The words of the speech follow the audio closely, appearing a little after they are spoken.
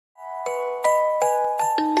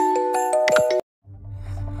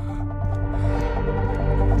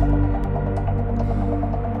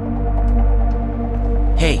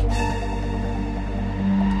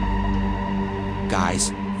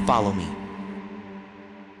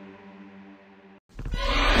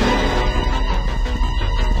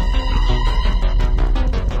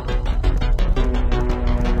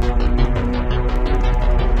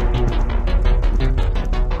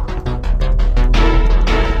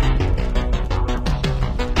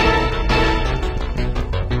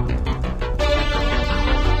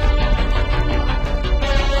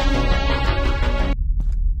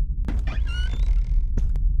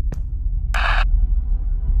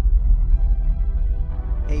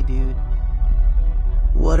Hey dude.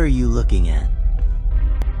 What are you looking at?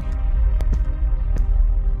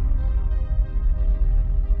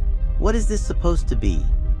 What is this supposed to be?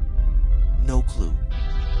 No clue.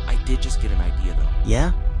 I did just get an idea though.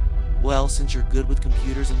 Yeah? Well, since you're good with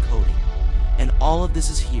computers and coding, and all of this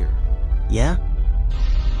is here, Yeah?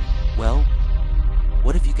 well,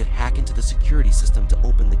 what if you could hack into the security system to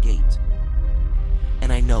open the gate?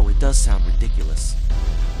 And I know it does sound ridiculous,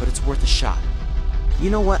 but it's worth a shot. You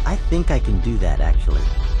know what? I think I can do that actually.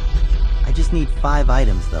 I just need 5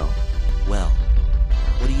 items though. Well,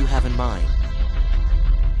 what do you have in mind?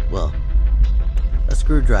 Well, a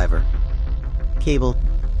screwdriver, cable,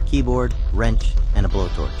 keyboard, wrench, and a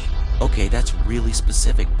blowtorch. Okay, that's really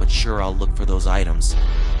specific, but sure, I'll look for those items.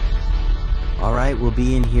 Alright, we'll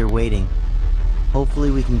be in here waiting. Hopefully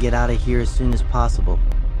we can get out of here as soon as possible.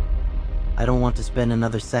 I don't want to spend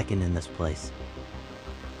another second in this place.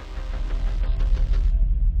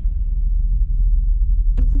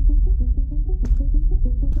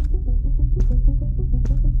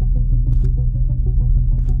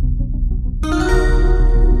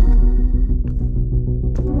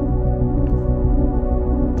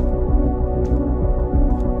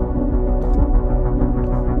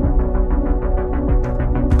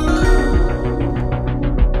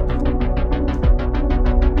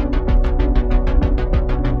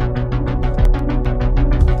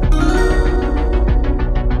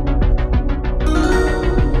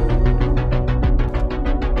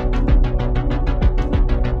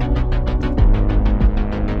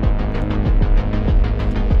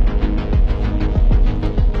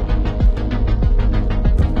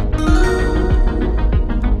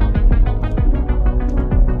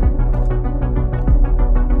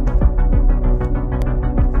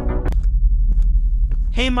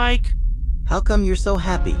 Hey, Mike! How come you're so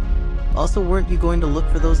happy? Also, weren't you going to look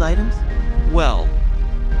for those items? Well,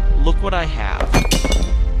 look what I have.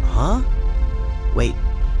 Huh? Wait,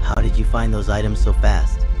 how did you find those items so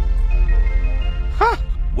fast? Huh!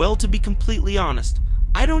 Well, to be completely honest,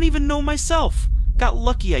 I don't even know myself. Got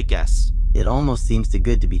lucky, I guess. It almost seems too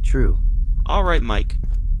good to be true. Alright, Mike.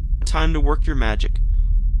 Time to work your magic.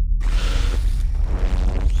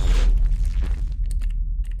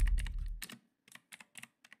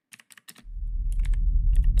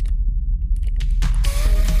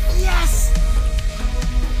 Yes!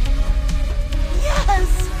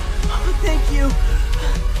 Yes! Oh, thank you!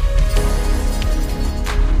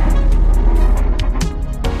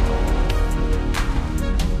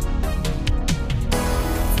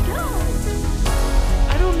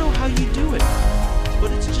 I don't know how you do it,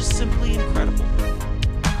 but it's just simply incredible.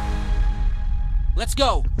 Let's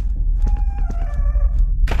go!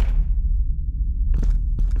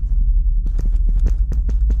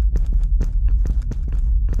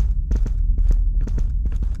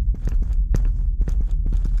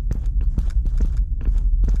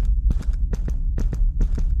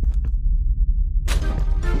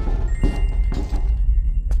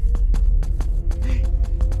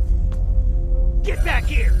 Get back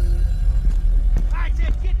here! I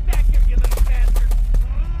said get back here, you little bastard!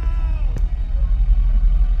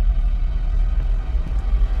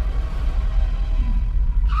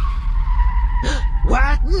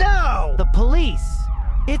 What? No! The police!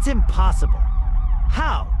 It's impossible.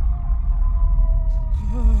 How?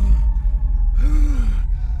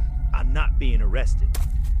 I'm not being arrested.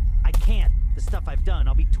 I can't. The stuff I've done,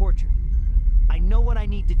 I'll be tortured. I know what I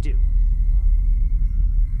need to do.